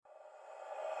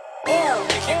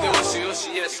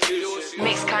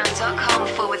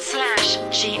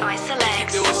Mixcloud.com/GI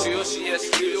Select.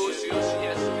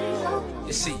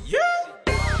 You see,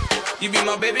 you be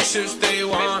my baby since day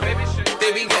one.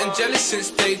 They be getting jealous since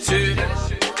day two.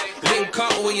 Link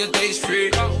up when your day's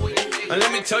free. And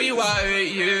let me tell you why I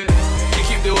rate you. You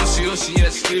keep the OC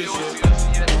exclusive.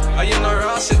 Are you not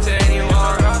ross it to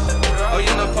anyone? Are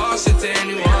you not pass it to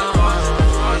anyone?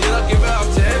 Are you not give it up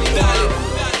to anyone?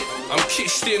 I'm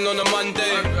kitched in on a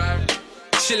Monday,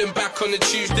 chilling back on a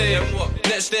Tuesday.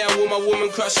 Next day I wore my woman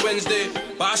crush Wednesday,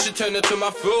 but I should turn her to my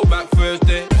throwback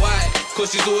Thursday. Why?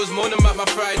 Cause she's always moaning about my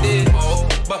Friday,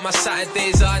 but my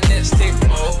Saturdays are next thing.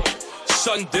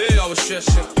 Sunday I was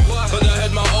stressing, but I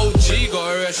heard my OG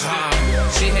got arrested.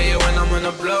 She hate it when I'm on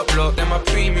a block, then my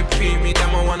preemie, then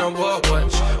I wanna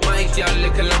watch. My girl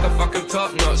looking like a fucking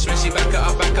top notch. When she back it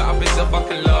up, it's a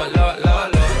fucking lot.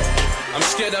 I'm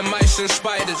scared of mice and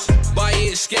spiders, but I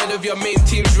ain't scared of your main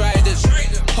team's riders.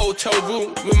 Hotel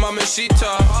room with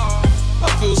Mamacita, I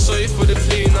feel sorry for the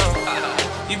cleaner.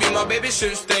 You be my baby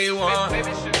since day one.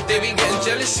 They be getting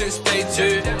jealous since day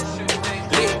two.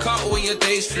 Link up when your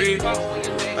day's free.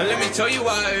 And let me tell you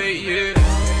why I rate you.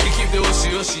 You keep the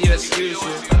OC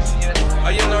exclusive.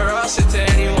 Are you not ross it to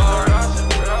anyone?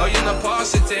 Are you not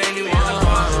pass it to anyone?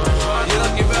 Are you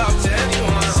not give it up to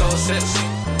anyone? So sexy.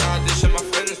 Now I dish at my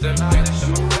friends then.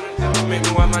 Make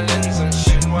me wipe my lens and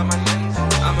shit.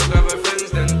 I'ma grab her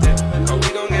friends then. Cause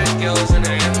we don't get girls in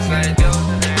the ends like this.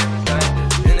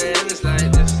 In the ends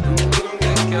like this. We don't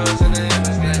get girls in the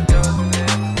ends like this.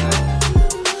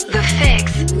 The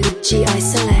Fix with GI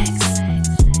Selects.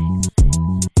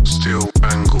 Still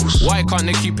angles. Why can't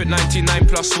they keep it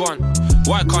 99+1?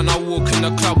 Why can't I walk in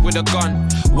the club with a gun?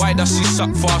 Why does she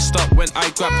suck fast up when I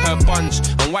grab her buns?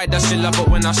 And why does she love it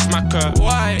when I smack her?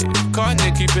 Why can't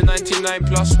they keep it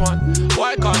 99+1?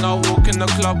 Why can't I walk in the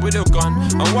club with a gun?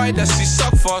 And why does she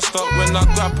suck fast up when I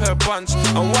grab her buns?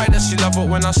 And why does she love it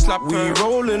when I slap her? We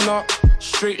rolling up,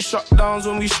 straight shutdowns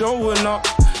when we showing up.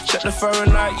 Check the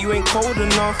Fahrenheit, you ain't cold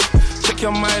enough. Check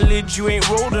your mileage, you ain't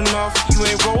rolled enough. You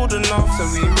ain't rolled enough, so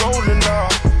we rolling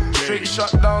up. Straight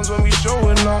shutdowns when we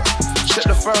showing up. Check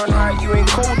the Fahrenheit, you ain't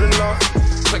cold enough.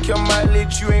 Check your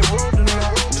mileage, you ain't rolled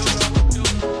enough.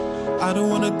 I don't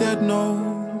want a dead no.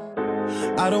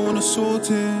 I don't want to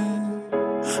sort it.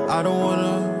 I don't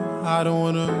wanna.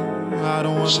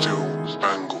 Still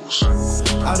angles.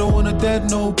 I don't want a dead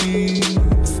no beef.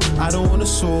 I don't wanna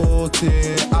sort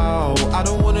it out. I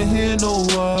don't wanna hear no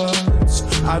words.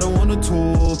 I don't wanna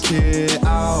talk it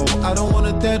out. I don't want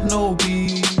a dead no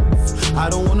beef. I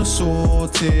don't wanna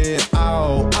sort it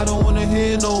out. I don't wanna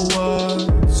hear no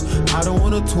words. I don't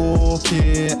wanna talk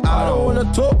it out. I don't wanna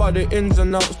talk about the ins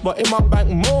and outs, but in my bank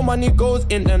more money goes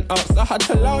in and out. I had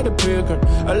to allow the bacon,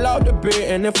 allow the bait,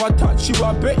 and if I touch you,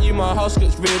 I bet you my house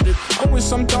gets raided. I'm with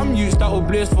some dumb youths that will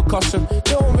blaze for custom.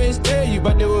 They won't raise dare you,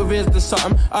 but they will raise the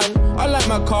something. And I like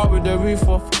my car with the roof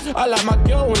off. I like my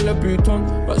girl in the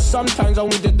Louboutin, but sometimes I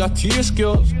want the dirtier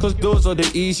skills, cause those are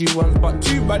the easy ones. But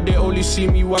too bad they only see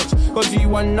me once, cause we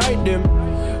one night them.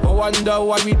 I wonder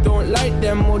why we don't like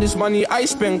them. All this money I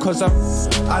spend, cause I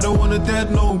don't want a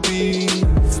dead no beef.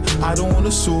 I don't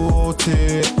wanna sort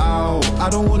it out. I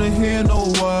don't wanna hear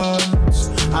no words.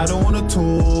 I don't wanna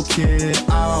talk it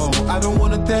out. I don't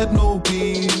want a dead no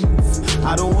beef.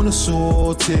 I don't wanna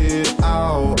sort it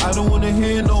out. I don't wanna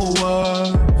hear no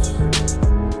words.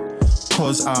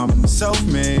 Cause I'm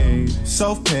self-made,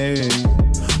 self-paid.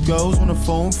 Girls wanna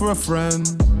phone for a friend.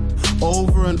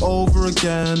 Over and over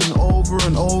again, over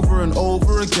and over and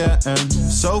over again.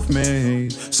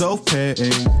 Self-made,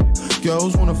 self-paid.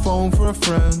 Girls wanna phone for a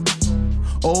friend.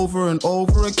 Over and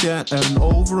over again, and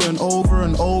over and over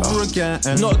and over again.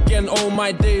 Not again all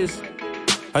my days.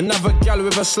 Another gal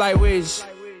with a slight ways.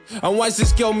 And why's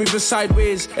this girl moving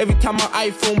sideways? Every time my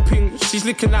iPhone pings, she's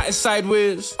looking at it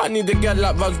sideways. I need a girl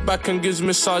that rubs back and gives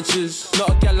massages. Not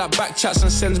a girl that backchats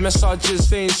and sends messages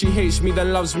saying she hates me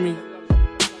then loves me.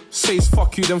 Says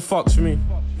fuck you then fucks me.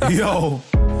 Yo,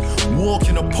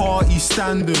 walking a party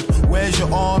standard. Where's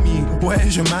your army?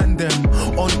 Where's your man them?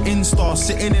 On Insta,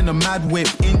 sitting in a mad whip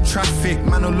in traffic.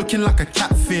 Man, I'm looking like a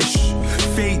catfish.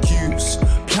 Fake use,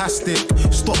 plastic.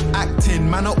 Stop acting,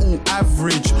 man, are all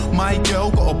average. My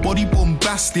girl got a body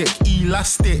bombastic,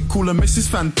 elastic. Call her Mrs.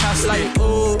 Fantastic. Like,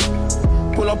 oh,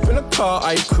 pull up in a car,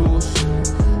 I cruise.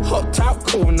 Hot top,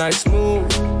 cool, nice move.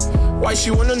 Why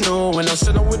she wanna know when I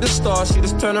said I'm with the stars? She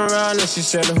just turned around and she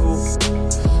said who?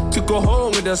 To go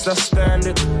home with us, that's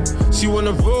standard. She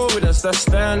wanna roll with us, that's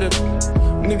standard.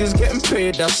 Niggas getting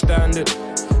paid, that's standard.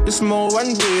 It's more one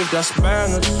wave, that's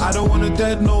bangers. I don't wanna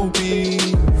dead no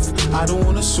beef. I don't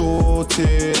wanna sort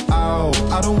it out.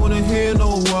 I don't wanna hear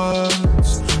no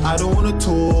wanna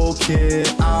talk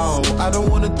it out. I don't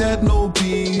wanna dead no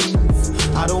beef.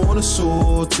 I don't wanna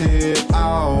sort it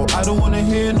out. I don't wanna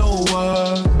hear no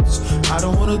words. I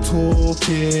don't wanna talk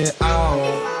it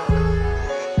out.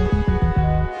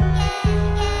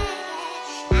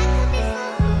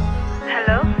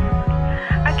 Hello?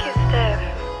 Aki Steph.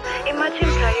 Imagine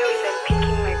Prayo isn't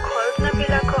picking my calls.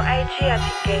 Nabila ko IG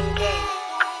ati gang gang.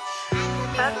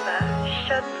 Sasa,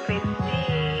 short face D.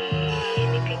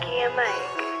 Nipigie mic.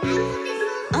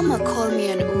 I'ma call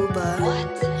me an Uber.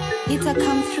 What? Nita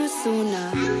come through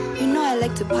sooner. You know I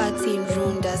like to party in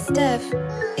Runda. Steph,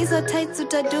 hizo tights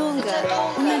utadunga.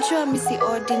 Unajua misi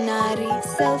ordinary.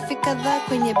 Selfie kadhaa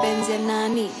kwenye Benz ya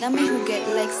nani. Na mi who get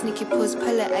likes nikipost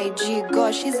pale IG.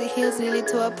 Gosh, hizi heels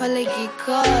nilitoa pale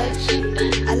Gikosh.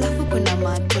 Alafu kuna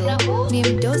mato. Ni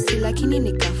mdosi lakini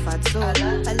nikafatso.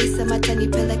 Alisema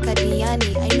tanipeleka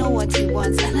diani. I know what he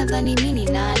wants. Anadhani nini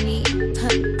nani.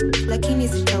 Lakini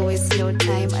sita waste no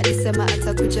time. Alisema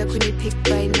atakuja kunipick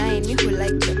by 9. Me who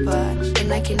like Japan.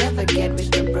 And I can never get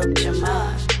with the broke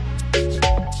jamaa.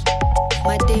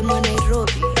 Mademo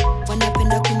Nairobi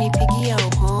wanapenda kunipigia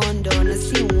uhondo na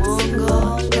si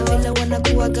uongo. Na vile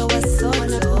wanakuwaga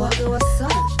wasoto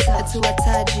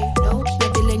hatuwataji no. Na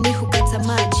vile ni hukata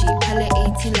maji pale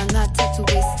 18 Lang'ata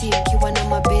tuwe steam. Kiwa na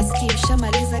mabesti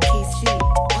mshamaliza KC.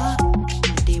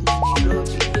 Mademo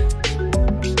Nairobi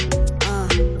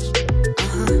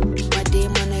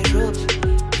Mademo Nairobi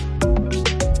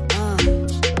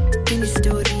Hini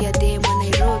story ya Demo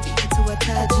Nairobi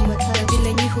hatuwataji. Na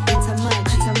vile ni hukata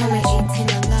maji pale 18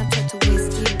 Lang'ata tuwe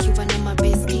steam. Kiwa na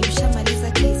mabesti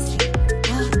mshamaliza KC.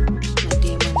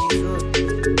 Mademo Nairobi.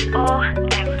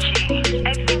 OMG,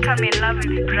 I think I'm in love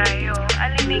with Prayo.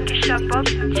 Aliningisha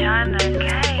box jana,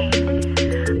 guys.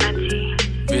 Ati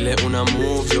vile una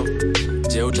move yo,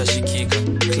 je utashikika.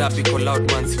 Clap iko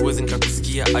loud man, siwezi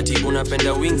nikakusikia. Ati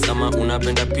unapenda wings ama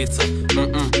unapenda pizza?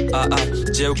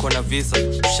 Je uko na visa?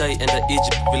 Ushaienda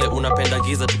Egypt vile unapenda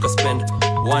giza. Tukaspend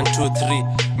 1, 2, 3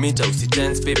 mita.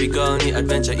 Usitense baby girl, ni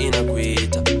adventure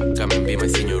inakuita. Come and be my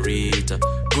señorita.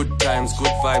 Good times,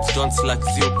 good vibes, don't slack,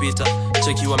 zio pita.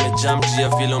 Check you wamejam jia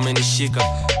vile umenishika.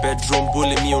 Bedroom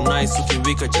bully me nice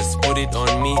ukiwika. Just put it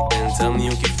on me and tell me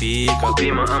ukifika.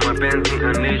 Bima ama penzi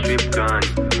unleash whip gun.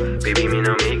 Baby me na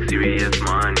make serious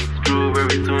money. It's true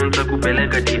very soon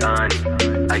takupeleka diani.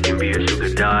 I can be your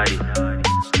sugar daddy.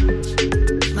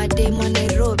 Mademo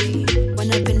Nairobi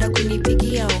wanapenda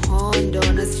kunipigia uhondo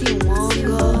na si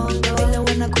uongo. Na vile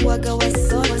wanakuwaga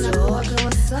wasoto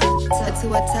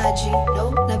hatuwataji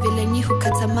no. Na vile nyi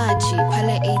hukata maji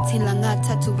pale 18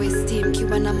 Lang'ata tuwe steam.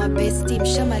 Kiwa na mabesti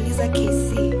mshamaliza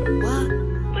KC.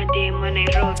 Mademo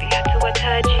Nairobi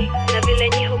hatuwataji. Na vile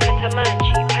nyi hukata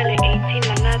maji pale 18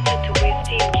 Lang'ata tuwe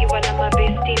steam. Kiwa na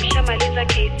mabesti mshamaliza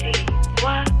KC.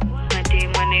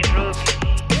 Mademo Nairobi.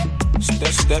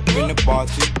 Step in the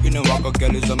party. You know I got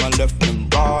girls on my left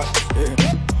and right,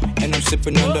 yeah. And I'm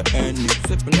sipping on the Henny,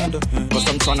 cause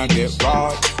I'm tryna get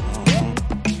right,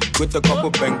 with a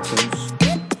couple Bengtons.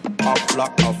 Off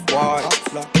black, off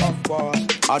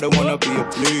white. I don't wanna be a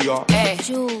player. Hey,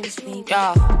 yo.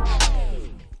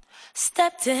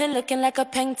 Stepped in looking like a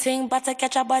painting, but to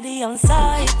catch a body on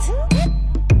sight.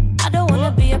 I don't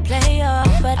wanna be a player,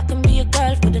 but I can be a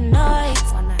girl for the night.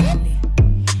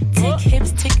 Tick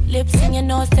hips, tick lips, and your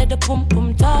nose said the pum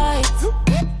pum tight.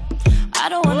 I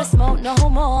don't wanna smoke no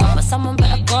more, but someone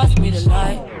better cross me the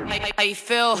light. How you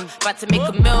feel? About to make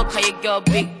a meal, call your girl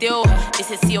big deal.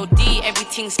 This is COD,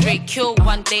 everything straight kill.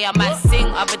 One day I might sing,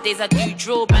 other days I do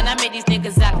drill. Man, I made these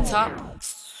niggas act up.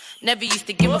 Never used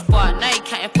to give a fuck, now you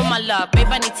counting for my love. Babe,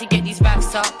 I need to get these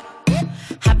racks up.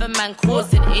 Have a man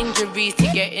causing injuries to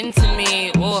get into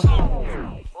me,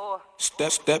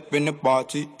 Step in the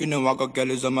party. You know I got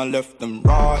girls on my left and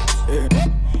right, yeah.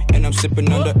 And I'm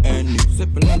sipping on the Henny,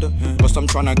 cause I'm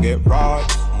tryna get right,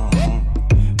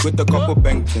 with a couple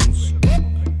Bengtons.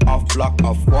 Off black,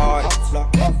 off white.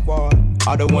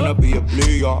 I don't wanna be a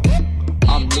player,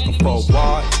 I'm looking for a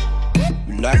white.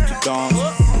 We like to dance,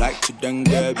 we like to dengue,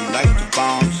 we like to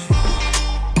bounce.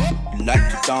 We like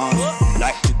to dance, we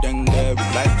like to dengue, we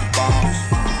like to bounce.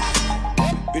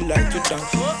 We like to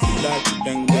dance, we like to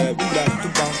dengue, we like to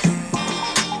bounce.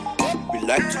 We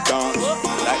like to dance, we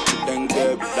like to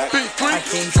dengue, we like to bounce. I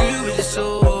came through with the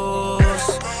sauce.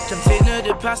 Jumped into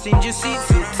the passenger seat,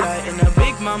 too tight in a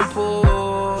big man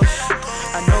Porsche.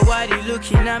 I know why they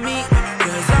looking at me,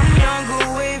 cause I'm young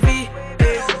and wavy,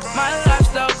 eh. My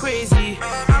lifestyle crazy.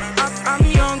 I'm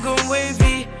young and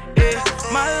wavy, eh.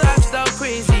 My lifestyle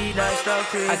crazy,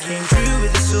 I came through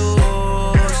with the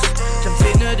sauce. Jumped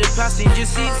into the passenger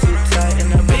seat, too tight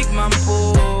in a big man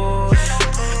Porsche.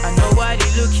 I know why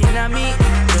they looking at me,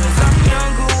 cause I'm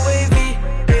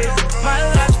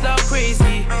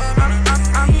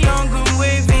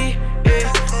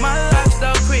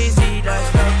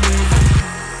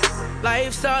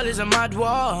a mad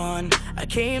one. I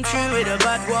came through with a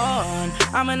bad one.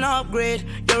 I'm an upgrade,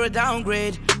 you're a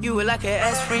downgrade. You were like a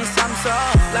S3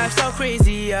 Samsung. Life's so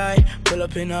crazy, I pull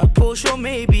up in a Porsche,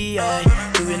 maybe I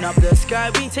doing up the sky,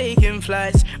 we taking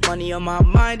flights. Money on my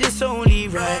mind, it's only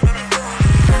right.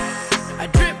 I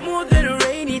drip more than a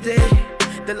rainy day.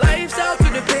 The life's out to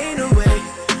the pain away.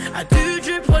 I do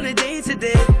drip on a day to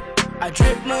day. I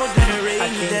drip more than a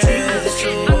rainy day. I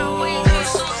came through with the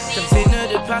sauce. Jumped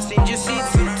into the passenger seat,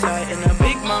 too tight in a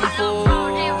big man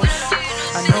Porsche.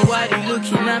 I know why they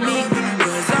looking at me,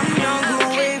 cause I'm young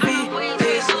and wavy.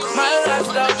 My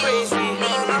lifestyle crazy.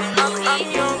 I'm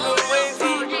young and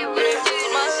wavy.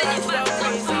 My lifestyle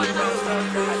crazy.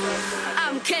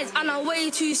 I'm Keds and I'm way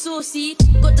too saucy.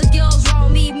 Got the girls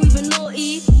round me moving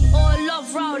naughty. All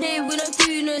love round here, we don't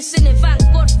do no sinning. Thank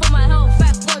God for my health,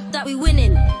 thank God that we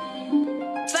winning.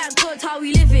 Thank God how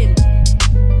we living.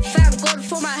 Thank God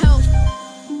for my health.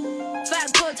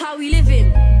 Thank God how we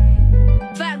living.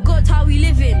 Thank God how we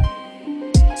living.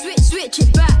 Switch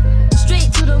it back.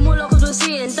 Straight to the mullah cause we're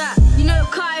seeing that. You know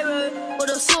Cairo, or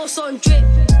the sauce on drip.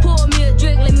 Pour me a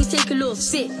drink, let me take a little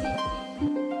sip.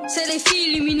 Say they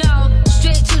feeling me now.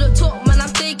 Straight to the top, man,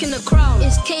 I'm taking the crown.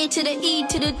 It's K to the E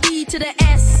to the D to the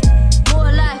S.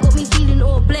 More life, got me feeling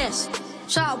all blessed.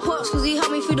 Shout out Pops cause he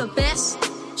helped me through the best.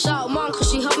 Shout out Mom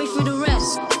cause she helped me through the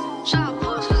rest. Shout out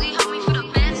Pops cause he helped me through the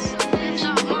best.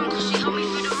 Shout out Mom cause she helped me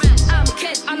through the rest. I'm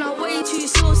Ked and I'm way too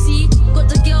saucy. Got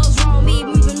the girls round me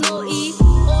moving naughty.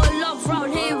 All love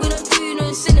round here, we don't do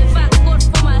no sinning. Thank God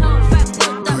for my health, thank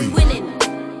God that we winning.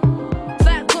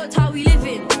 Thank God how we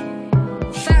living.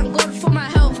 Thank God for my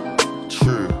health.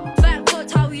 True. Thank God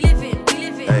how we living.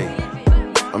 Hey,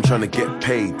 I'm trying to get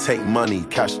paid, take money,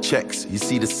 cash checks. You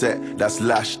see the set, that's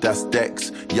Lash, that's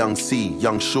Dex. Young C,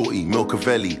 Young Shorty,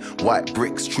 Milcavelli. White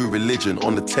bricks, True Religion,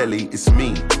 on the telly, it's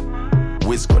me.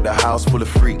 Wiz got the house full of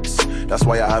freaks. That's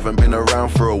why I haven't been around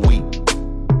for a week.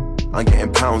 I'm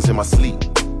getting pounds in my sleep.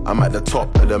 I'm at the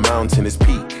top of the mountain, it's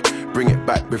peak. Bring it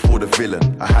back before the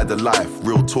villain. I had a life,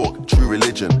 real talk, true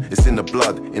religion. It's in the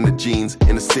blood, in the jeans,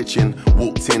 in the stitching.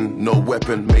 Walked in, no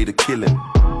weapon, made a killing.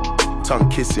 Tongue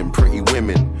kissing, pretty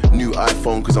women. New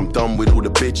iPhone cause I'm done with all the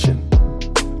bitching.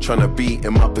 Tryna be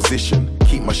in my position.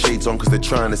 Keep my shades on cause they're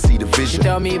trying to see the vision. She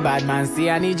tell me, bad man, see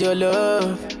I need your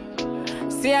love.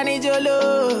 See I need your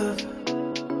love.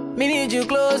 Me need you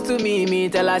close to me. Me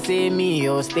tell her say me,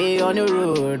 oh stay on the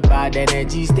road. Bad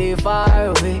energy stay far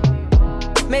away.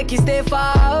 Make you stay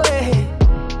far away.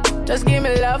 Just give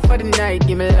me love for the night.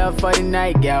 Give me love for the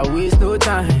night. Yeah, waste no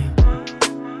time.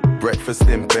 Breakfast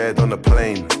in bed on a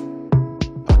plane.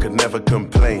 I could never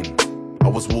complain. I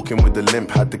was walking with the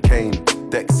limp, had the cane.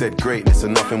 Dex said greatness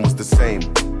and nothing was the same.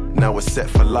 Now we're set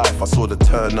for life. I saw the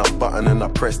turn up button and I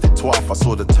pressed it twice. I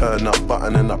saw the turn up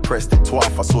button and I pressed it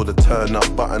twice. I saw the turn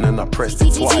up button and I pressed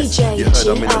it twice. You heard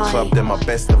I'm in the club, then my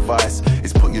best advice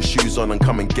is put your shoes on and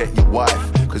come and get your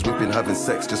wife. Cause we've been having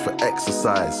sex just for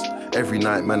exercise. Every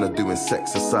night man are doing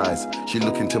sexercise. She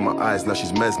look into my eyes, now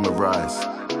she's mesmerized.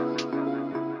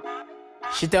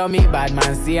 She tell me, bad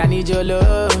man, see I need your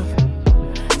love.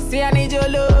 See I need your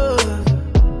love.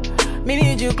 Me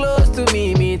need you close to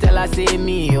me. Me tell her say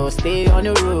me, oh stay on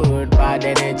the road. Bad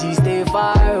energy stay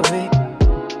far away.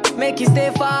 Make you stay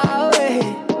far away.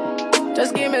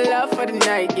 Just give me love for the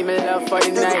night. Give me love for the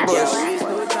night.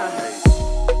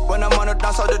 When I'm on the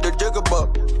dance, I do the jigger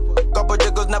buck. Couple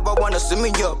jiggers never wanna see me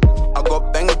up. I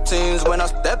got bang teams when I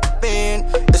step in.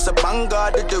 It's a banger,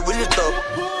 did it really tough.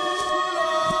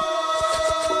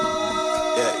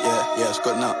 Yeah, it's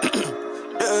good now.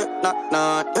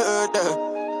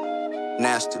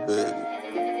 Nasty baby.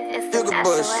 Jigger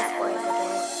bush.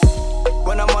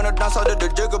 When I'm on the dance, I do the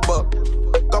jigger buck.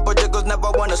 Couple jiggers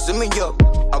never wanna see me up.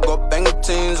 I got banging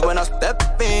teams when I step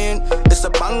in. It's a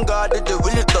banger, did it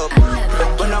really tough.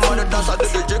 When I'm on the dance, I do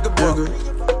the jigger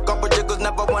buck. Couple jiggers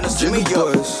never wanna see me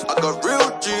up. I got real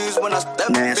G's when I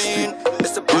step in.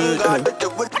 It's a banger, did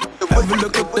it really tough. Every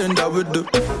little thing that we do,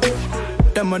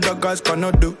 them other guys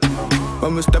cannot do.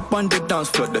 When we step on the dance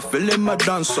floor, they feeling my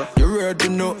dancer. You already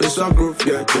know it's a groove,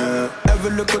 yeah, yeah.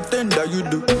 Every little thing that you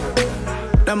do,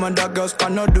 them other girls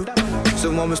cannot do.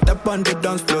 So when we step on the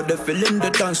dance floor, they feeling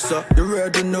the dancer. You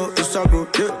already know it's a groove,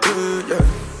 yeah, yeah, yeah.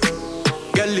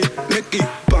 Gelly, make it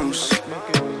bounce.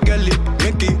 Gelly,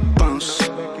 make it bounce.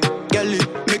 Gelly,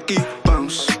 make it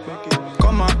bounce.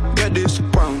 Come on, get this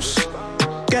bounce.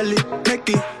 Gelly, make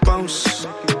it bounce.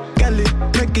 Gelly,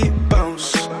 make it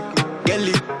bounce.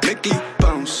 Gelly, make it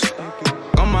bounce.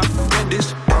 Come on, get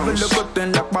this bounce. Every little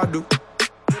thing like Badu.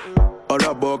 All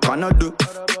about cannot do.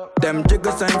 Them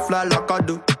jiggers ain't fly like I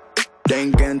do. They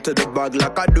ain't get into the bag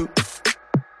like I do.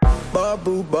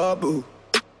 Babu, babu.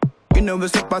 You know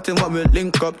it's a party when we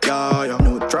link up, yeah, yeah.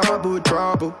 No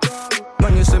trouble.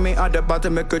 When you see me at the party,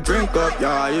 make a drink up,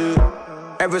 yeah,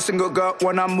 yeah. Every single girl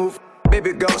when I move,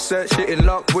 baby girl said she in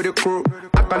love with the crew.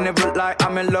 I can never lie,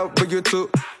 I'm in love with you too.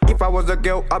 If I was a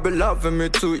girl, I'd be loving me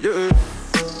too, yeah.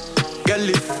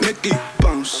 Gelly, Mickey,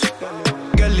 bounce.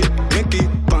 Gelly, Mickey,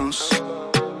 bounce.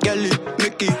 Gelly,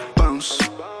 Mickey, bounce.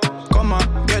 Come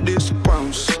on, get this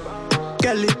bounce.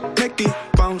 Gelly, Mickey,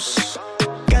 bounce.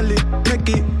 Gelly,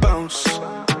 Mickey, bounce.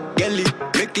 Gelly,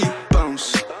 Mickey,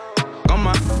 bounce. Come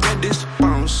on, get this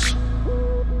bounce.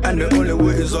 And the only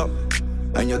way is up.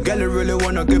 And your gelly really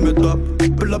wanna give it up.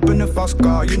 Pull up in the fast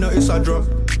car, you know it's a drop.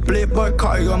 Playboy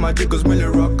car, you on my jiggles,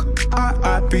 million rock.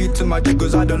 RIP to my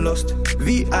jiggles, I done lost.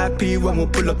 VIP when we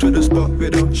pull up to the spot. We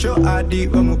don't show ID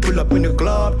when we pull up in the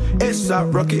club. It's a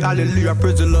Rocky, hallelujah,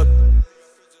 praise the Lord.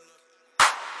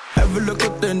 Every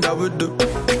little thing that we do,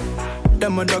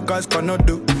 them other guys cannot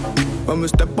do. When we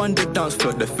step on the dance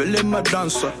floor, they feeling my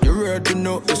dancer. You already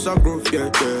know it's a groove, yeah,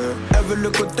 yeah. Every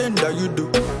little thing that you do,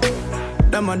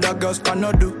 them other girls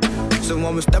cannot do. So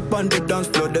when we step on the dance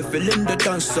floor, they feeling the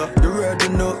dancer. You already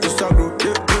know it's a group,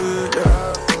 yeah, yeah,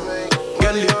 yeah.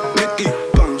 Gelly, Mickey,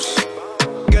 bounce.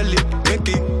 Gelly,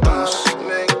 Mickey, bounce.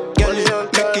 Gelly,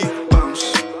 Mickey,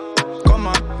 bounce. Come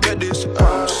on, get this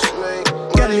bounce.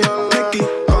 Gelly, Mickey,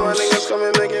 bounce. Niggas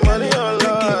coming making money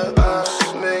online.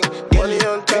 Make money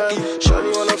on time.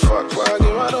 Shawty wanna fuck, but I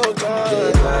give my no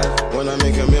time. When I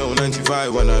make a meal,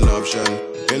 95 when an option.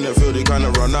 In the field, they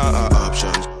kinda run out of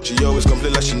options. She always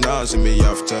complain like she not see me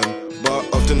often.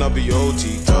 But often I'll be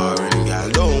OT tiring, girl.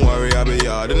 Don't worry, I'll be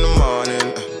out in the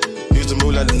morning. Used to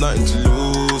move like there's nothing to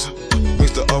lose.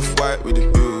 Mix the off-white with the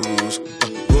blues.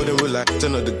 Golden with like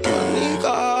 10 of the girls. When you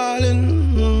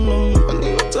calling, when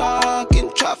you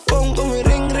talking, trap phone gon' me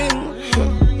ring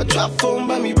ring. A trap phone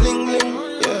by me bling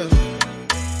bling, yeah.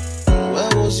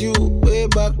 Where was you way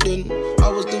back then? I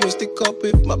was doing stick up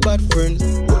with my bad friends.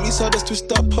 Police had us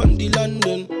twist up on the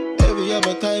London. Every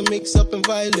other time mix up in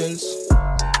violence.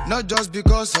 Not just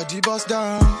because I D-boss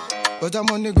down, but I'm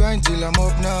on the grind till I'm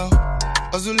up now.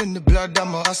 Hustle in the blood,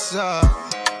 I'm a hustler.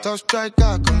 Tough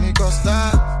striker, call me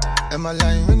Costa. Am I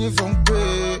line ringing from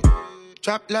grey?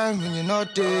 Trap line ringing all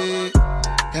day.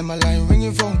 Am I line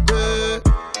ringing from grey?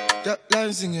 Trap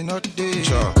line singing all day.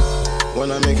 Sure.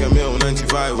 When I make a meal,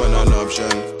 95 when an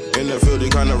option. In the field, they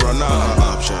kinda run out of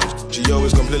options. She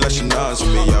always complain like she not see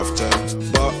me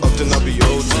often. But often I'll be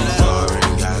OT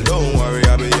tiring, girl. Don't worry,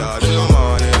 I'll be out in the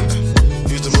morning.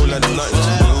 Used to move like there's nothing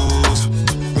to lose.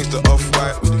 Mix the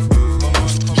off-white with the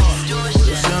blues.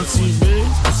 It sound too big,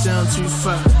 it sound too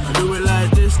fat. I do it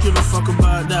like this, give a fuck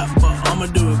about that. But I'ma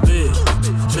do it big,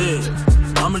 big.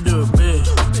 I'ma do it big,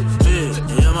 big.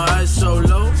 Yeah, my eyes so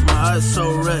low, my eyes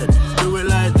so red. Do it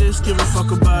like this, give a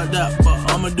fuck about that. But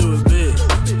I'ma do it big,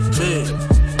 big.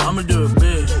 I'ma do it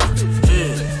big,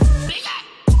 big.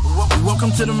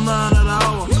 Welcome to the man of the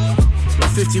hour.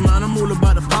 Like 50 man, I'm all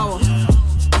about the power.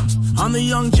 I'm the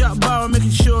young Jack Bauer, making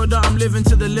sure that I'm living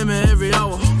to the limit every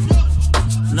hour.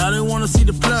 Now they wanna see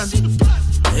the plan.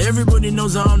 Everybody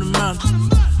knows I'm the man.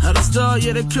 At the start,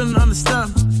 yeah, they couldn't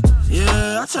understand.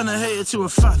 Yeah, I turn a hater to a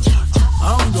fan.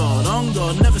 On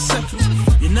God, never second.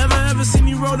 You never ever see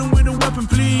me rolling with a weapon,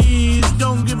 please.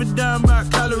 Don't give a damn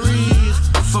about calories.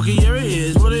 Fuck it, yeah, it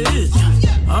is what it is.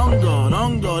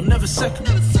 On God, never second.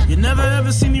 You never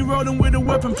ever see me rolling with a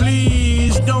weapon,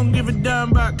 please. Don't give a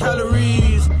damn about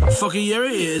calories. Fuck it, yeah,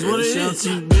 it is what it is.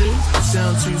 Sound too big,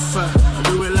 sound too fat. I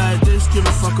do it like this, give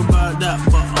a fuck about that.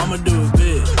 But I'ma do it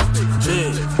big,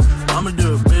 big. I'ma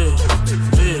do it big,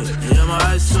 big. Yeah, my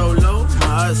eyes so low, my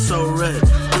eyes so red.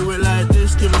 Do it like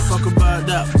this, give a fuck about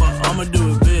that. But I'ma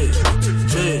do it big,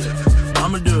 big.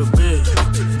 I'ma do it big,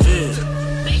 big.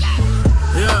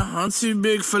 Yeah, I'm too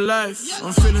big for life.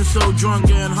 I'm feeling so drunk,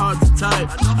 getting hard to type.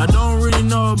 I don't really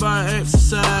know about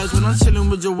exercise. When I'm chilling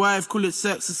with your wife, call it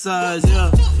sexercise.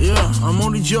 Yeah, I'm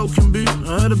only joking, boo.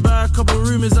 I heard about a couple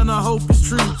rumors and I hope it's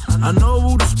true. I know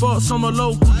all the spots, I'm a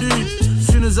local dude.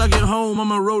 Soon as I get home,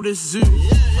 I'ma roll this zoo.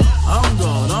 On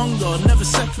God, never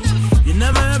second. You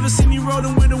never ever see me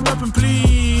rolling with a weapon,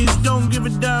 please. Don't give a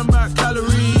damn about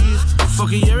calories.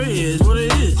 Fuck it, yeah, it is what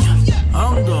it is.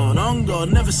 On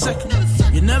God, never second.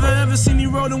 You never ever see me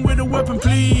rolling with a weapon,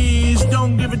 please.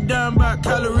 Don't give a damn about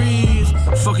calories.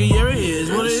 Fuck it, yeah, it is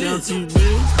what it is. Sound too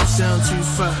big, sound too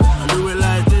fat. I do it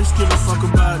like this, give a fuck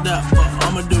about that. But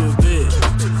I'ma do it big,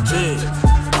 big.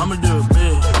 I'ma do it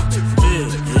big, big.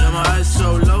 Yeah, my eyes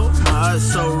so low, my eyes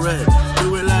so red.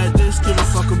 Do it like this, give a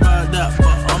fuck about that.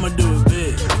 But I'ma do it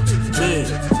big, big.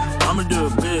 I'ma do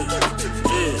it big,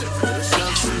 big.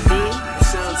 Sound too big,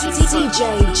 sound too fat. DJ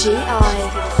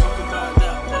G.I.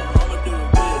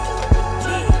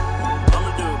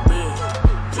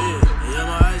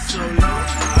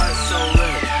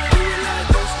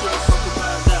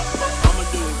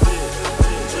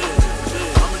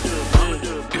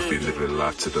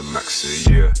 the max,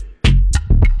 say yeah.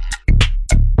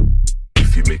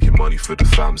 If you're making money for the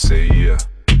fam, say yeah.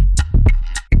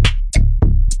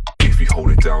 If you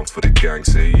hold it down for the gang,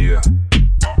 say yeah.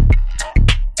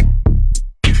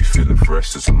 If you feeling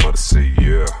fresh as a mother, say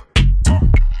yeah.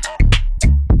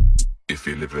 If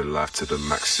you're living life to the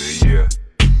max, say yeah.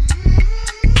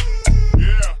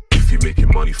 If you're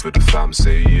making money for the fam,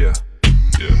 say yeah.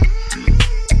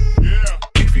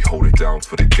 If you hold it down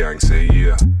for the gang, say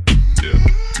yeah.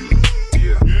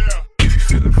 If you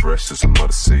feeling fresh as a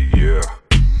mother, say yeah.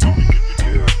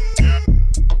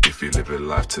 If you're living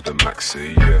life to the max,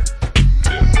 say yeah.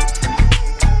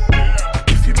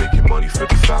 If you're making money for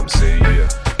the fam, say yeah.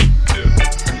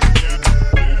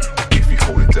 If you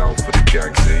hold it down for the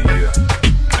gang, say yeah.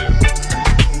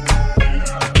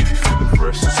 If you feeling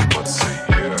fresh as a mother, say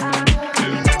yeah.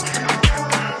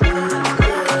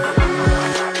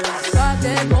 Toi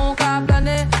t'es bon qu'à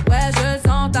planer, ouais je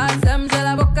sens ta sème, j'ai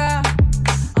l'avocat.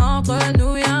 Entre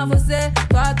nous y'a un fossé,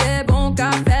 toi t'es bon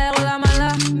qu'à faire la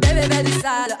mala. Bébé bébé du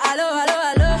sale, allo allo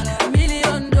allo,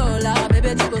 $1,000,000,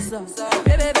 bébé tu peux ça.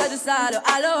 Bébé bébé du sale,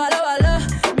 allo allo allo,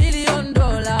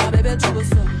 $1,000,000, bébé tu peux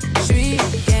ça. J'suis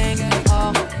gang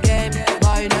hors game,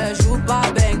 boy ne joue pas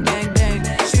bang bang bang.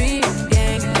 J'suis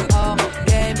gang hors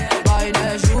game, boy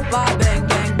ne joue pas bang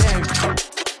bang bang.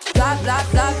 Bla bla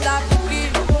bla bla cookie,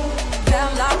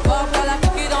 ferme la porte à la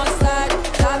cookie dans le sac.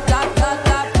 Bla bla bla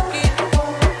bla cookie,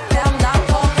 ferme la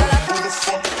porte à la cookie.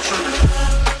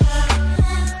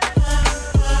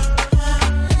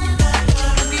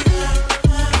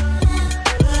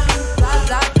 Bla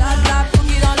bla bla bla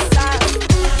cookie dans le sac.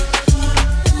 Bla bla bla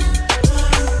bla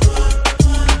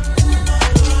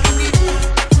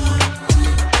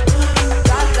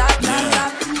cookie dans le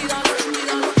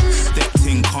Stepped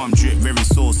in, calm drip, very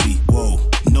saucy. Whoa,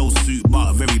 no suit,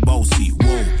 but very bossy.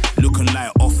 Whoa, looking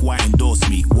like Off-White endorse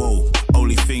me. Whoa,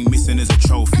 only thing missing is a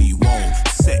trophy. Whoa,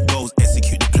 set goals,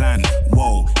 execute the plan.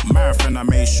 Whoa, marathon, I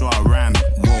made sure I ran.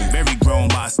 Whoa, very grown,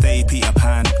 but I stay Peter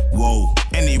Pan. Whoa,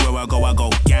 anywhere I go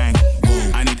gang.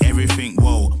 Whoa, I need everything.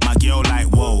 Whoa, my girl like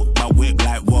whoa, my whip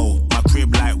like whoa, my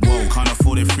crib like whoa. Can't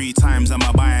afford it 3 times, am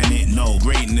I buying it? No,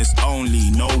 greatness only.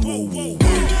 No, whoa, whoa,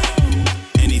 whoa.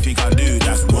 Anything I do,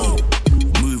 that's whoa.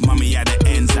 Move mommy at the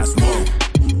ends, that's whoa.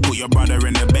 Put your brother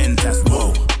in the Benz, that's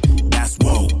whoa. That's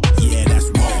whoa, yeah, that's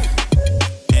whoa.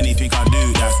 Anything I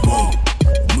do, that's whoa.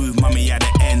 Move mommy at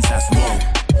the ends, that's whoa.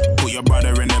 Put your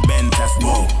brother in the Benz, that's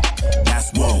whoa.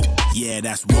 That's whoa, yeah,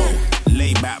 that's whoa.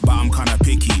 Lay back, but I'm kinda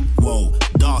picky, whoa.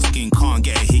 Dark skin, can't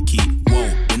get a hickey, whoa.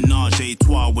 Menage a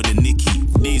trois with a Nicky.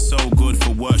 These so good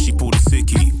for work, she pulled a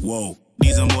sickie, whoa.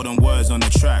 These are more than words on the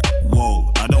track,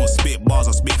 whoa. I don't spit bars,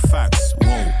 I spit facts,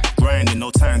 whoa. Grinding,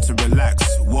 no time to relax,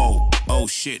 whoa. Oh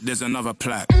shit, there's another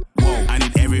plaque, whoa. I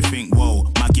need everything,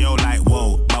 whoa. My girl like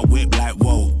whoa, my whip like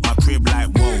whoa, my crib like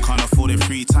whoa. Can't afford it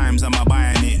 3 times, am I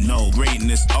buying it? No,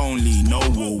 greatness only, no,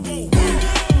 whoa, whoa, whoa.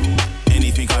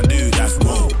 Anything I do, that's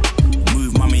whoa.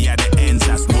 Move mommy at the ends,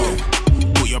 that's whoa.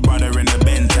 Put your brother in the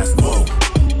Benz, that's whoa.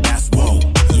 That's whoa,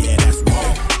 yeah, that's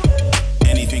whoa.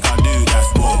 Anything I do,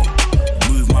 that's whoa.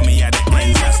 Move mommy at the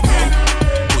ends, that's whoa.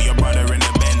 Put your brother in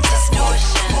the Benz, that's whoa.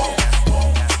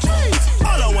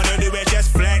 All I wanna do is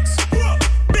just flex.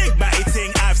 Big batty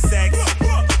thing, have sex.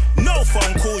 No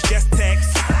phone calls, just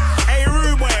text. Hey,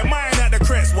 rude boy, mine at the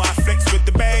crest. Why flex with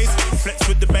the bass? Flex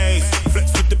with the bass.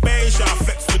 Flex with the bass, yeah,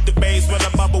 flex with the bass. When I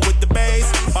bubble with the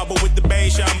bass. Bubble with the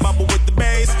bass, yeah, bubble with the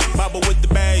bass. Bubble with the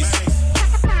bass.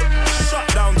 Shut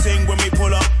down ting when we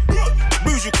pull up.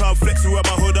 Bougie club flex with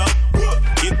my hood up.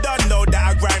 You done know that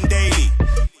I grind daily.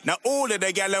 Now all of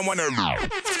the gal wanna know.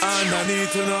 And I need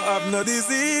to not have no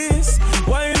disease.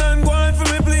 Wine and go on for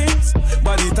me, please.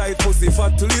 Body tight, pussy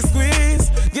fat till you squeeze.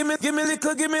 Give me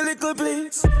little,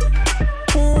 please.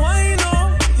 Wine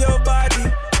on your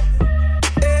body.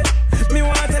 Eh. Me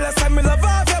wanna tell us that me love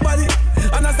off your body.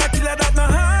 And as a killer that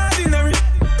not ordinary.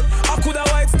 I coulda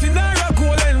white skin or a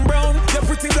golden brown. Your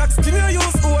pretty black skin you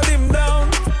use hold him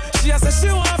down. She a say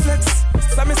she want flex.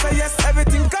 So me say yes,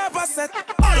 everything cover set.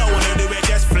 All I wanna do is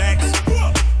just flex.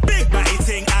 Big batty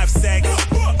thing, have sex.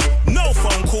 No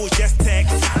phone calls, just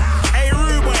text. Hey,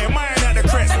 rude boy, mine at the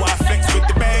crest. Why flex with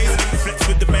the bass? Flex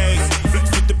with the bass. Flex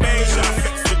with the bass, yeah,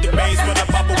 flex with the bass. When I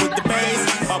bubble with the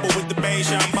bass. Bubble with the bass,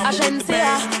 yeah, bubble with the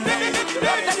bass.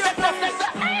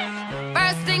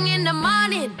 First thing in the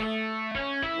morning,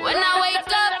 when I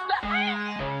wake up,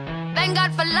 thank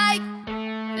God for life.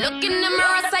 Look in the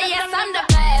mirror, say yes, I'm the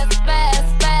best,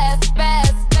 best, best,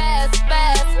 best, best,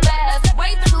 best, best.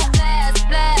 Way too blessed,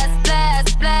 blessed,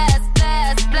 blessed, blessed,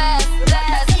 blessed, blessed,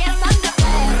 blessed. Yes, I'm the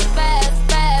best, best,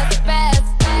 best,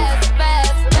 best, best,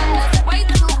 best, best. Way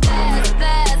too blessed,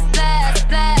 blessed, blessed,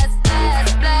 blessed.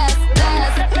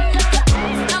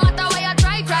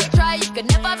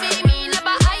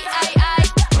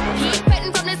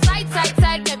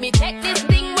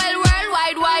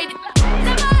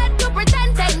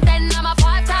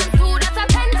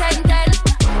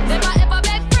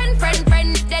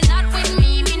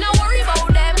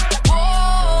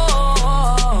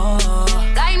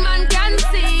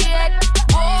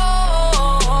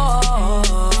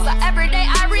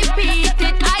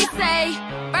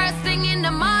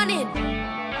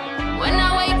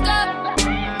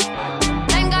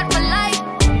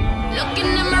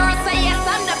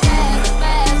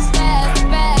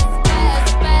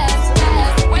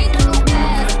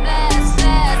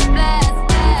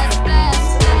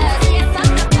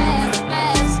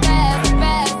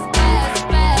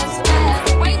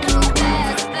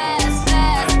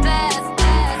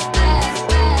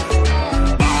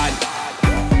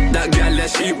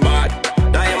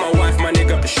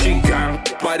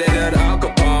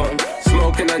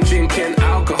 smoking and drinking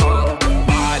alcohol.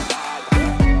 Bad,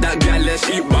 that girl that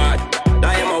she bad.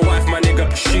 That ain't my wife, my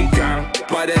nigga, she can.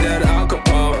 Better than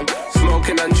alcohol,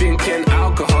 smoking and drinking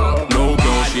alcohol. No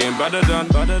girl, she ain't better than.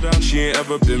 She ain't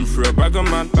ever been through a bag of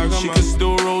man. She can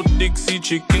still roll Dixie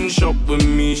chicken shop with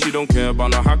me. She don't care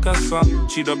about no hacker son.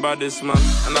 She the baddest man,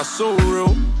 and that's so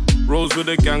real. Rolls with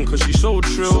a gang cause she so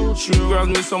trill. She grabs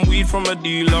me some weed from a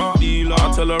dealer.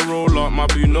 I tell her roll up, my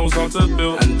boo knows how to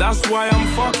build. And that's why I'm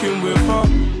fucking with her.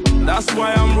 That's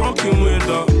why I'm rocking with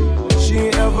her. She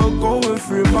ain't ever going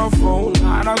through my phone,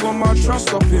 and I got my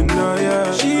trust up in her,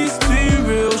 yeah. She's too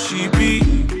real, she be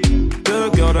the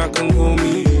girl that can call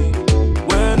me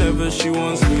whenever she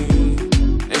wants me.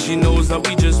 And she knows that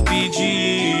we just BG.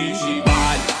 She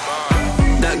bad,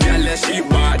 that girl that she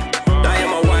bad. That ain't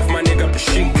my wife, my nigga,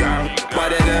 she can.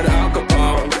 Better than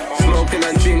alcohol, smoking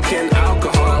and drinking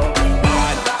alcohol.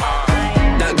 Bad,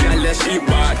 that girl that she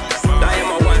bad. That ain't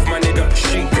my wife, my nigga,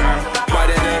 she can.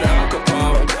 Better than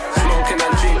alcohol, smoking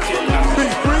and drinking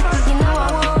alcohol. You know I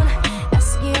won't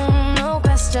ask you no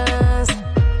questions,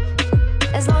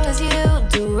 as long as you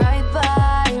do right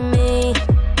by me.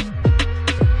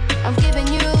 I'm giving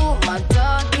you my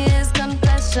darkest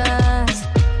confessions.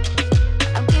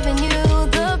 I'm giving you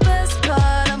the best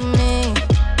part of me.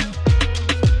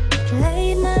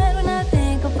 Late night when I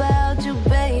think about you,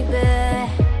 baby,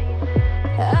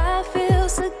 I feel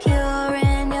secure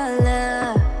in your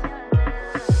love.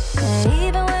 And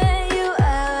even when you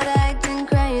out acting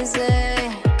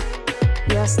crazy,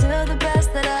 you're still the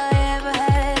best that I ever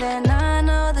had. And I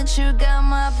know that you got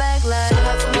my back like pull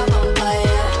up to my bumper,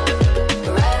 yeah.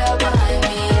 Right up behind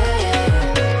me, yeah,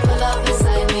 yeah. Pull up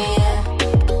beside me, yeah.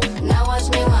 Now watch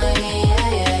me whine,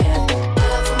 yeah, yeah, yeah.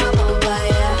 Pull up to my bumper,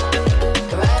 yeah.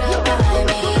 Right up behind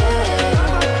me, yeah,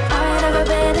 yeah. I ain't never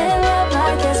been in love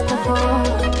like this before.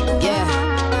 Yeah,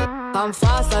 I'm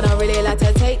fast, I don't really like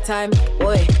to take time.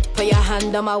 Boy, put your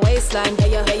hand on my waistline.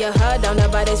 Yeah, you heard I'm the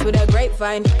baddest with a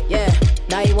grapevine. Yeah,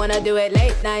 now you wanna do it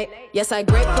late night. Yes, I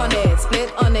grip on it,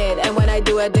 split on it. And when I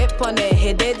do a dip on it,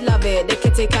 he did love it. The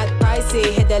kitty cat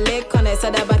pricey, hit the lick on it.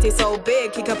 So the body so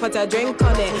big, he can put a drink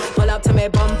on it. Pull up to me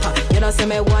bumper, you know see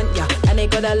me want ya. And he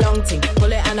got a long thing,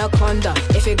 pull it anaconda.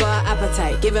 If you got an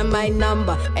appetite, give him my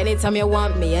number. Anytime you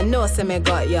want me, you know see me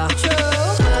got ya. True.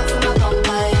 Pull up to my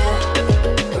bumper, yeah.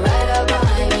 Right up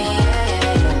behind me, yeah,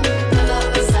 yeah. Pull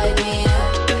up beside me,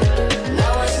 yeah.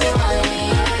 Now watch me whine,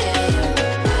 yeah, yeah.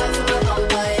 Pull up to my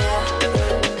bumper, yeah.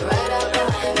 Right up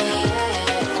behind me, yeah,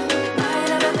 yeah. I ain't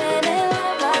never been in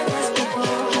love like this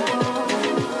before.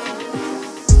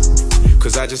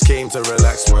 Cause I just came to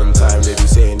relax one time. They be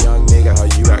saying, young nigga, how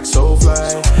you act so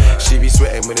fly. She be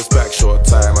sweating when it's back short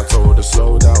time. I told her,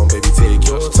 slow down, baby, take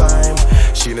your time.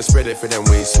 She done spread it for them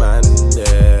waist, man,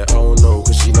 yeah. Oh no,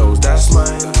 cause she knows that's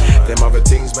mine. Them other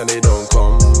things, man, they don't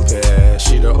compare.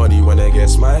 She the only one that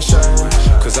gets my shine.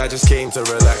 Cause I just came to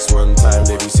relax one time.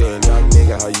 They be saying, young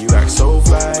nigga, how you act so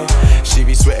fly. She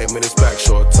be sweating when it's back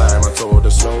short time. I told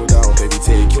her, slow down, baby,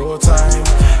 take your time.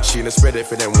 She done spread it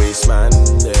for them waist, man,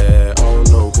 yeah. Oh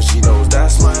no, cause she knows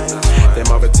that's mine. Them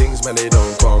other things, man, they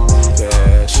don't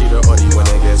compare. She the only one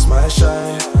that gets my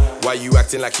shine. Why you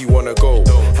acting like you wanna go?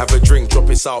 Have a drink, drop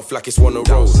it south like it's one of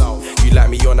roll. You like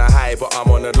me on a high, but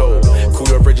I'm on a low. Cool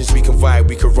your bridges, we can vibe,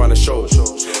 we can run a show.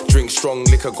 Drink strong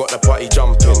liquor, got the party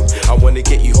jumping. I wanna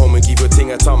get you home and give your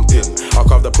ting a thumping. I'll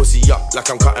carve the pussy up like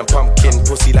I'm cutting pumpkin.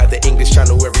 Pussy like the English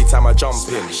Channel every time I jump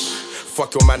in.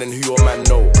 Fuck your man and who your man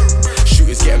know.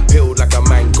 Shooters getting peeled like a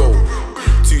mango.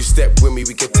 Two-step with me,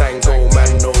 we can tango.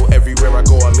 Man, no, everywhere I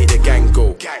go, I make the gang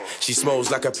go. She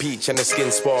smells like a peach and the skin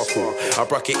sparkle. I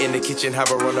brock it in the kitchen, have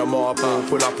her on a marble.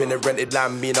 Pull up in the rented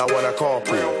land, mean I want a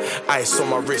carpool. Ice on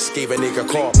my wrist, gave a nigga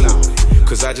carpool.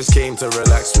 Cause I just came to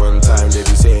relax one time. They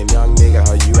be saying, young nigga,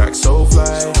 how you act so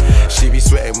fly. She be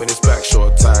sweating when it's back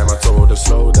short time. I told her,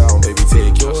 slow down, baby,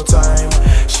 take your time.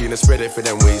 She done spread it for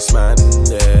them waist, man,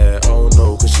 yeah. Oh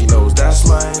no, cause she knows that's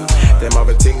mine. Them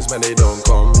other things, man, they don't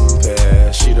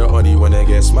compare. She the only one that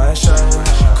gets my shine.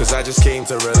 Cause I just came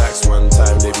to relax one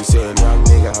time. They be saying, young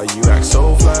nigga, how you act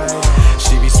so fly.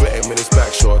 She be sweating when it's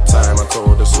back short time. I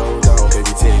told her, slow down,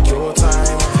 baby, take your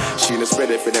time. She done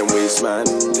spread it for them waist, man,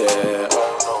 yeah.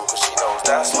 Oh no, cause she knows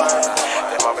that's mine.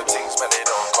 Them other things, man, they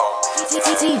don't compare.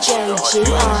 DJ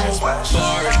G.I.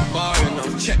 Barring, no.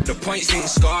 Check the points, ain't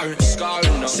scarring,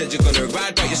 no. Said you're gonna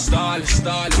ride, but you're stalling.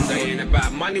 That ain't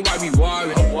about money, why we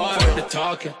warring? The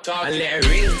talking, and let it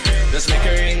ring. Just make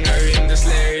a ring, just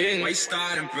let it ring. you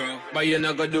starting, bro? But you're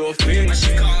not gonna do a thing. When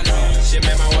she call out, she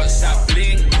make my WhatsApp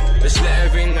bling. Just let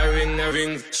her ring, her ring, her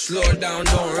ring. Slow down,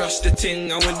 don't rush the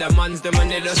ting. And with the mans, them and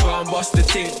they just want to bust the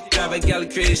ting. Drive a gal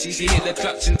crazy, she hit the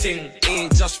clutch and ting.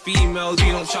 Ain't just females,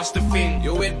 we don't trust a thing.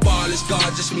 You're with ballers,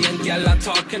 God, just me and gal are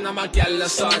talking. I'm a gal, I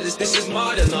saw this is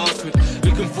more than awkward.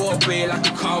 Looking for a way like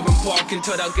a car and parking.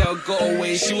 Till that girl go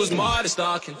away, she was more than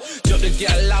stalking. Dropped the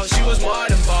gal out, she was more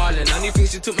than balling. Anything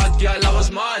she took my girl, I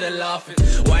was more than laughing.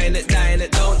 Wine it, dying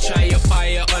it, don't try your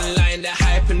fire online. They're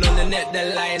hyping on the net,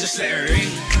 they're lying. Just let her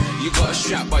ring. You got a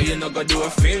strap, but you're not gonna do a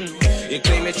thing. You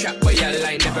claim a trap, but your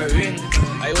line never ring.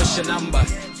 I wish your number,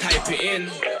 type it in.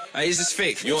 Is this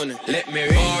fake? You wanna let me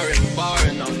ring?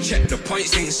 Barring now. Check the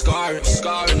points, ain't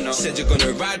scarring now. Said you're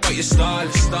gonna ride, but you're stalling.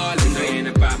 I ain't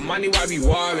about money, why we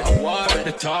warring? Fuck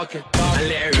the talking, and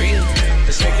let it ring.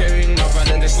 Just make it ring, my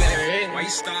brother, just let it ring. Why you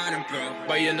starting, bro?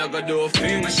 But you're not gonna do a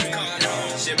thing. When she call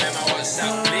out, she make my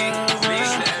WhatsApp bling.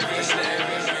 Please let it ring.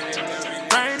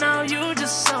 Right now you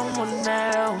just someone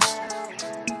else.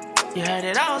 You had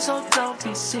it all, so don't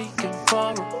be seeking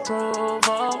for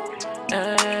approval.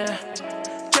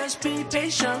 Just be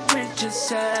patient with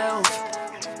yourself.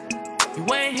 You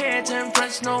ain't here to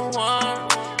impress no one.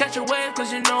 Catch your wave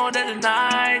cause you know that the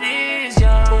night is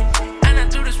young. And I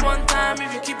do this one time,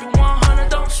 if you keep it 100,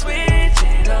 don't switch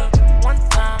it up. One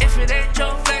time, if it ain't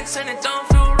your flex and it don't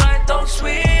feel right, don't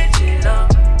switch it up.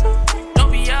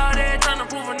 Don't be out there trying to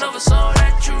prove another soul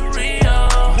that you real.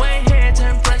 You ain't here to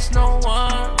impress no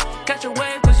one. Catch your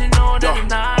wave cause you know that the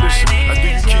night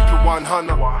is young. Keep it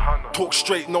 100, talk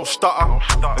straight, no stutter.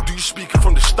 And do you speak it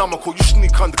from the stomach or you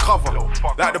sneak undercover?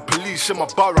 Like the police in my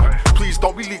borough. Please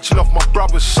don't be leeching off my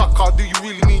brother's sucker. Do you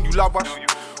really mean you love us?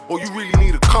 Or you really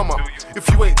need a come up? If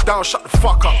you ain't down, shut the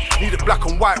fuck up. Need it black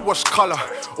and white, what's colour?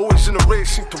 Always in a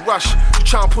race, seem to rush. You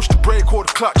try and push the brake or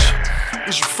the clutch.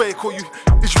 Is you fake or you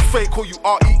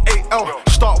REAL?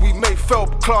 Start we may fail,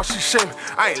 but classy same.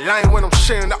 I ain't lying when I'm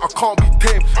saying that I can't be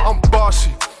tamed. I'm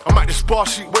bossy. I'm at this bar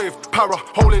seat wave, para,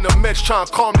 holding a meds, trying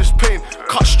to calm this pain.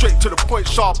 Cut straight to the point,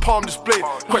 so I palm this blade.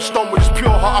 Quest on with this pure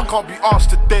heart, I can't be asked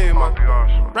today, man.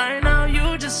 Right now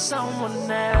you just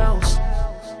someone else.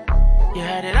 You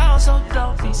had it all, so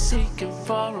don't be seeking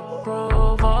for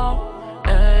approval.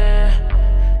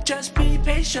 Just be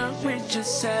patient with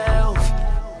yourself.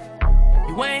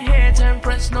 You ain't here to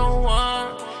impress no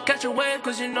one. Catch your wave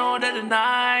cause you know that the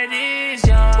night is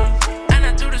young. And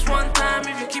I do this one time,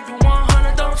 if you keep it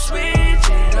 100, don't switch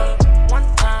it up. One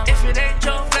time, if it ain't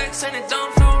your flex and it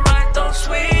don't feel right, don't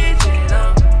switch it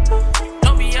up.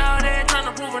 Don't be out there trying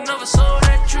to prove another soul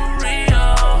that you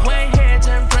real. You ain't here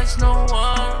to impress no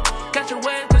one. Catch your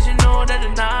wave cause you know that the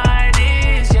night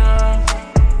is young.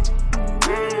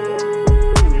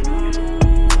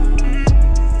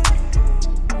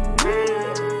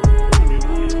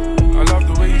 I love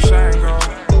the way you shine, girl.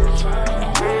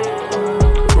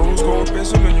 Rose gold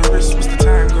bezel on your wrist, what's the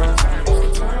time, girl?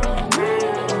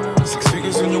 6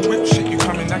 figures on your whip, shit, you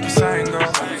coming like you sign, girl.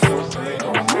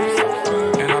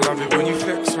 And I love it when you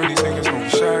flex, when these niggas don't be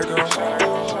shy, girl.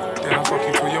 Then I fuck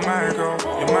you till you're my girl,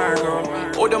 you're my girl.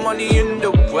 All the money in the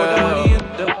world,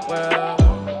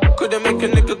 couldn't make a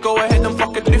nigga go ahead and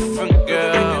fuck a different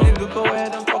girl.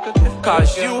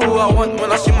 Cause you I want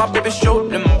when I see my baby show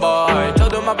them boy. Tell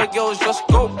them my big girls just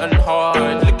go and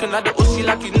hard. Looking at the Uzi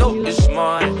like you know it's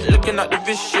mine. Looking at the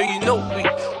bitch, yeah, you know we,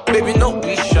 baby, know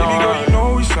we shine. Baby girl, you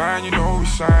know we shine, you know we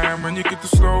shine. When you get the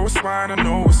slowest wine, I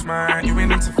know it's mine. You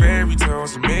ain't into fairy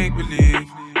tales and make believe.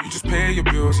 You just pay your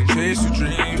bills and chase your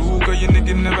dreams. Ooh, girl, your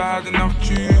nigga never had enough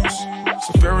juice.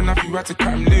 So fair enough, you had to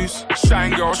cut him loose.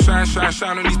 Shine, girl, shine, shine,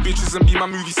 shine on these bitches and be my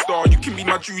movie star. You can be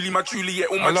my Julie, my Juliet,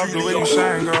 or my I love Julia. The way you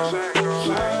shine, girl.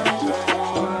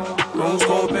 Rose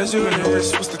gold bezel on your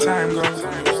wrist, what's the time, girl?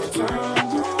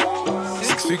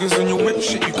 6 figures on your whip,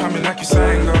 shit, you coming like you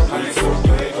sang, girl.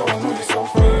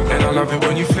 And I love it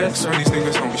when you flex, on these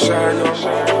niggas don't be shy, girl.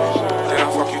 Then I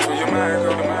fuck you till you're mine,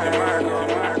 girl,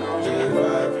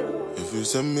 If you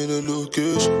send me the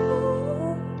location,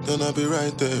 then I'll be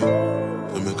right there.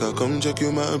 So make I come check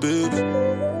you, my baby.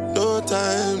 No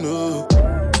time, no.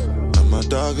 And my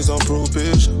dog is on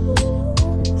probation.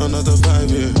 Another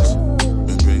 5 years.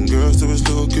 And bring girls to his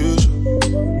location.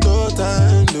 No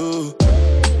time, no.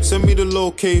 Send me the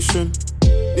location.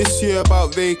 This year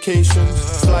about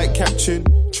vacations. Flight catching,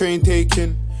 train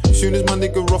taking. Soon as my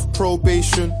nigga off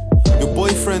probation. Your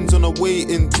boyfriend's on a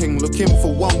waiting thing, looking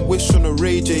for one wish on a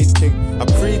Ray J thing. I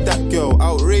prayed that girl,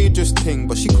 outrageous thing,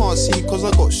 but she can't see cause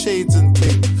I got shades and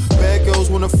thing. Bad girls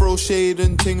wanna throw shade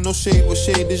and thing, no shade, what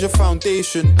shade is your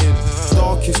foundation in?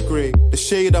 Darkest grey, the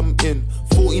shade I'm in.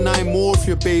 49 more if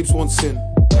your babes want sin.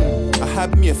 I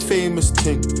had me a famous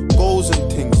thing, goals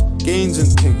and things, gains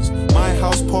and things. My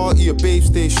house party, a babe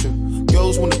station.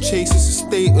 Girls wanna chase, it's a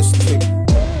status thing.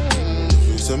 If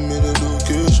you send me the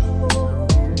location,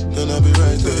 then I'll be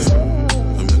right there.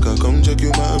 I make her come check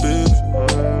you, my baby.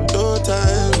 No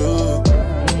time, no.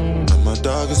 And my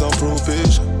dog is on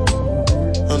probation.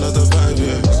 Another 5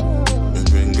 years. And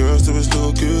bring girls to his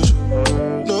location.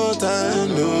 No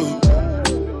time, no.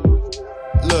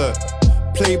 Look,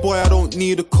 playboy, I don't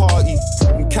need a carty.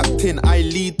 I'm captain, I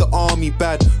lead the army.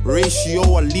 Bad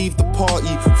ratio, I leave the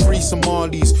party. Free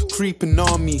Somalis, creeping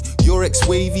army. Your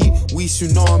ex-wavy, we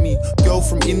tsunami. Girl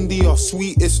from India,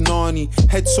 sweetest nani.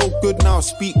 Head so good now, I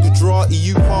speak Gujarati.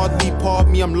 You hardly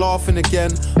pardon me, I'm laughing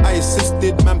again. I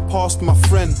assisted, man passed my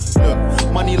friend. Look,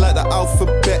 money like the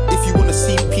alphabet. If you wanna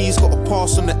see P's, gotta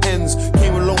pass on the ends.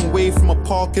 Came a long way from a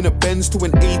park in a Benz to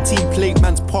an 18 plate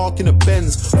man's park in a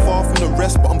Benz. Far from the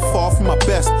rest, but I'm far from my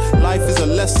best. Life is a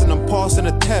lesson, I'm passing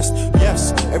a test.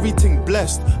 Yes, everything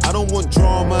blessed. I don't want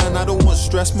drama and I don't want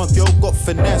stress. My girl got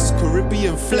finesse,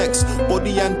 Caribbean flex.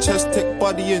 Body and chest, tech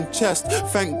body and chest.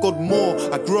 Thank God more,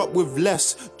 I grew up with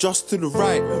less. Just to the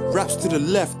right, raps to the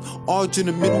left. Arge in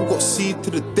the middle, got seed to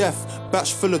the death.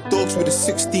 Batch full of dogs with the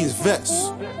 16s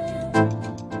vets.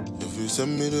 If you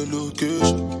send me the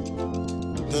location,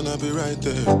 then I'll be right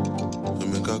there. I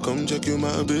make her come check you,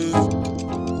 my baby.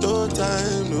 No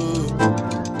time, no.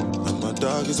 And my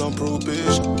dog is on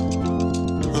probation.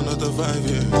 Another 5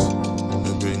 years.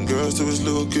 And bring girls to his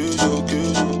location.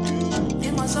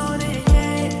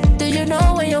 Do you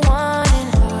know where you're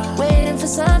wanting? Waiting for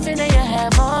something that you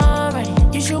have already.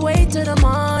 You should wait till the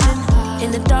morning.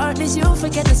 In the darkness you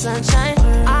forget the sunshine.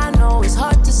 I know it's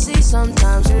hard to see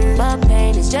sometimes, but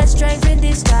pain is just strength in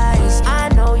disguise. I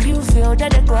know you feel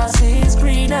that the grass is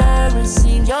greener and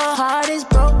see your heart is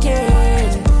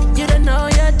broken. You don't know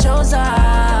you're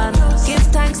chosen. Give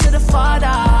thanks to the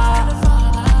Father.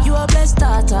 You are blessed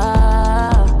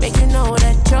daughter. Make you know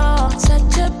that you're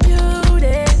such a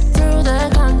beauty. Through the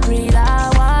concrete I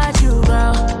watch you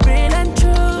grow. Real and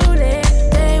truly,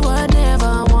 they would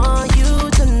never want you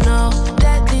to know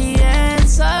that the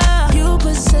answer, you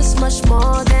possess much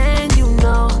more than you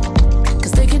know.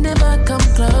 Cause they can never come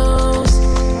close.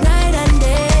 Night and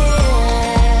day.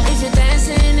 If you're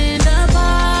dancing in the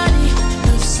party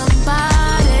with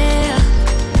somebody,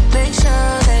 make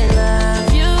sure they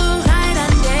love you night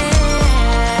and day.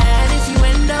 And if you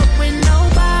end up with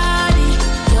nobody,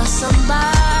 you're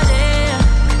somebody.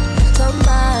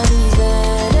 Somebody's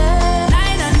better.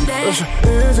 Night and day. Easy,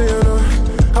 you know.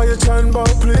 How you trying about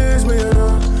please me, you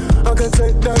know. I can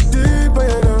take that deeper,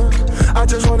 you know. I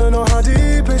just wanna know how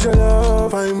deep is your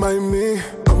love. Find by me.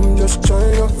 I'm just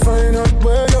trying to find out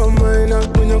where your mind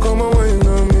at when you come and wine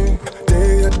on me.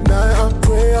 Day and night I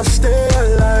pray I stay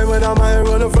alive, but I might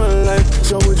run the front line.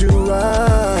 So would you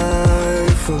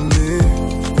ride for me?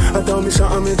 I tell me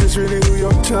something if it's really who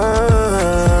you're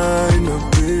trying to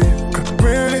be. 'Cause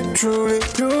really, truly,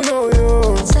 you know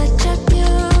you're such a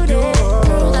beauty.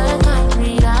 Through the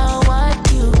concrete I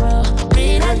watch you grow.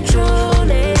 Real and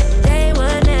truly, they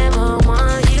would never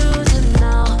want you to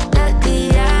know that the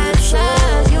answer,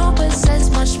 you possess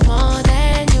much more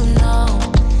than you know.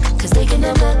 Cause they can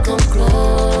never come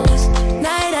close.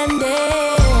 Night and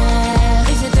day.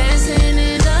 If you're dancing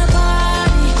in the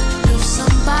party with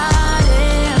somebody,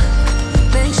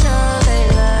 make sure they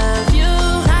love you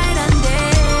night and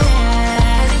day.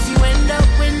 And if you end up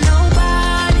with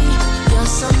nobody,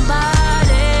 you're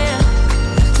somebody.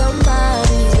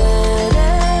 Somebody's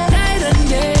better. Night and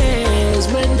day is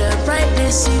when the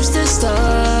brightness seems to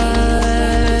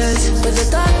start, but the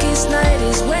darkest night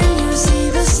is when you see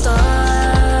the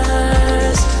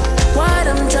stars. What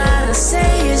I'm trying to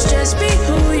say is just be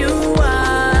who you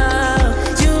are.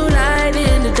 You light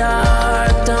in the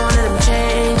dark, don't let them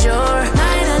change your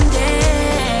night and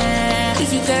day.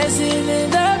 If you're dancing in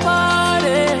the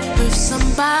party with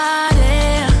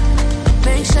somebody,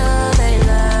 make sure they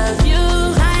love you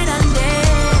night and day.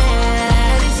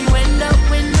 And if you end up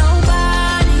with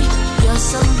nobody, you're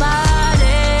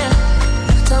somebody.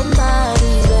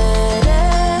 Somebody's better.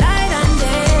 Night and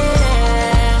day.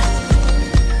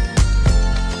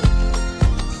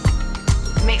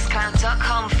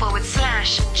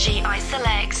 Mixcloud.com/GI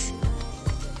Selects.